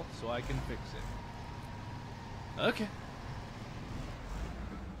while so I can fix it? Okay.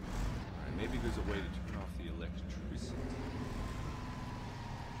 Alright, maybe there's a way to turn off the electricity.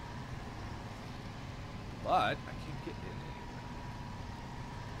 But I can't get in anywhere.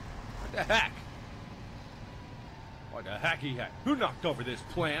 What the heck? What the hacky heck? Who knocked over this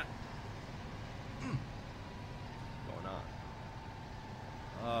plant? What's going on?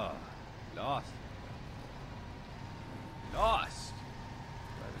 Ah, lost. Lost!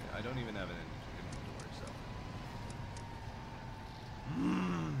 I don't even have an inventory, so.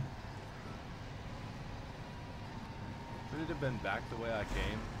 Could it have been back the way I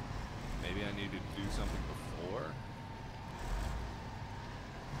came? Maybe I needed to do something before?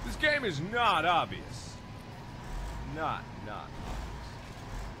 This game is not obvious. Not obvious.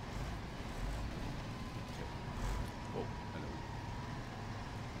 Oh, hello.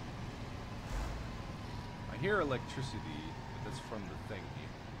 I hear electricity, but that's from the thing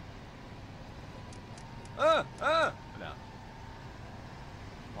here. No.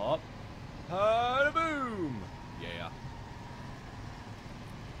 Hop. Boom. Yeah.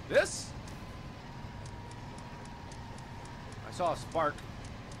 This? I saw a spark.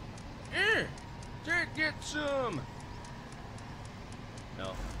 Get some.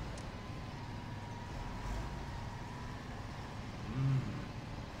 No.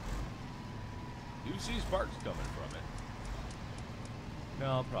 You see sparks coming from it.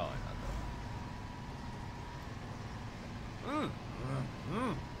 No, probably not though.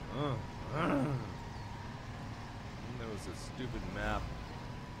 There was a stupid map.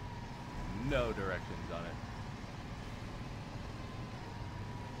 No directions on it.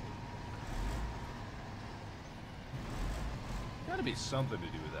 Gotta be something to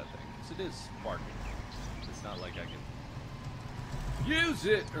do with that thing, because it is sparking. It's not like I can use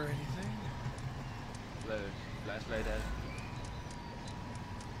it or anything. Flashlight at it?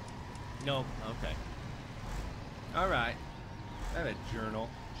 No, okay. Alright. I have a journal.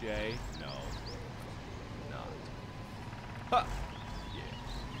 J. No. Not. Ha! Yeah.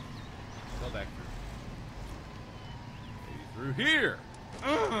 Go back through. Maybe through here!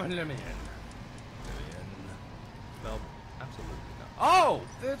 Let me in. Let me in. Nope. Absolutely not. Oh!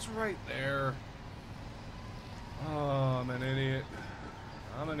 It's right there. Oh, I'm an idiot.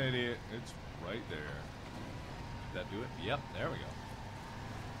 I'm an idiot. It's right there. Did that do it? Yep, there we go.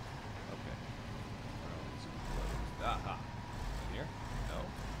 Okay. Where are these closed? Aha. In here? No.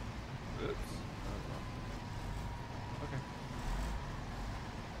 Oops. That was wrong. Okay.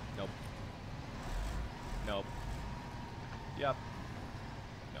 Nope. Nope. Yep.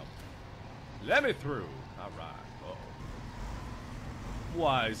 Nope. Let me through. Alright. Uh-oh.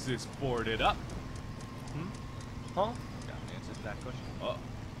 Why is this boarded up? Huh? Got an answer to that question. Uh-oh.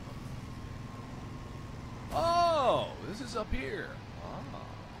 Oh, this is up here. Ah.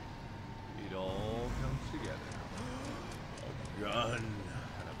 It all comes together. A gun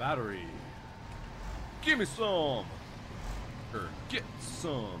and a battery. Give me some. Or get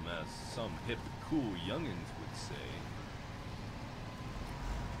some, as some hip, cool youngins would say.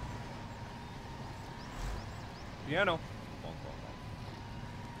 Piano. Bonk, bonk, bonk.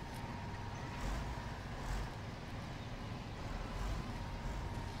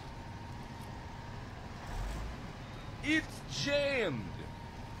 It's jammed!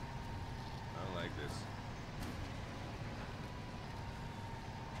 I don't like this.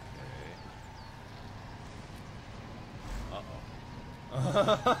 Okay.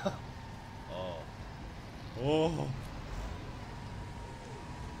 Uh-oh. Oh. Oh.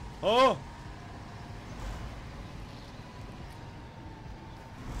 Oh!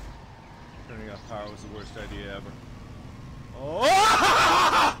 Turning off power was the worst idea ever. Oh!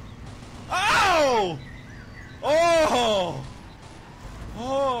 Ow! Oh! Oh!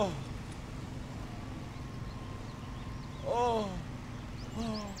 Oh! Oh!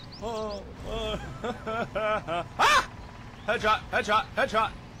 Oh! Oh! Ah! Headshot! Headshot!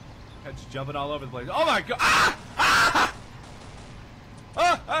 Headshot! Head's jumping all over the place. Oh my god! Ah! Ah!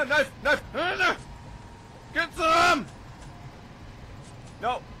 Ah! Ah! Knife! Knife! Ah, knife! Get some!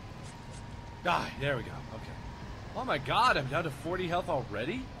 No! Ah, there we go. Okay. Oh my god, I'm down to 40 health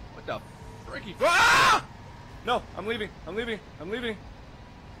already? What the freaky... Ah! No, I'm leaving. I'm leaving. I'm leaving.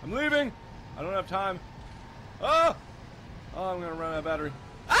 I'm leaving. I don't have time. Oh! Oh, I'm gonna run out of battery.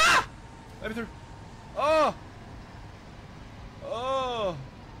 Ah! Let me through. Oh! Oh!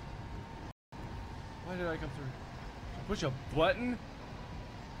 Why did I come through? Push a button?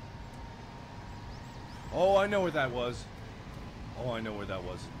 Oh, I know where that was. Oh, I know where that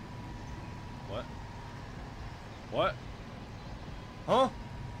was. What? What? Huh?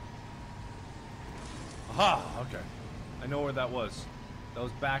 Aha, okay. I know where that was. That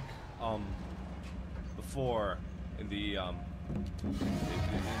was back, before, in the, in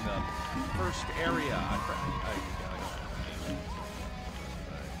the first area. I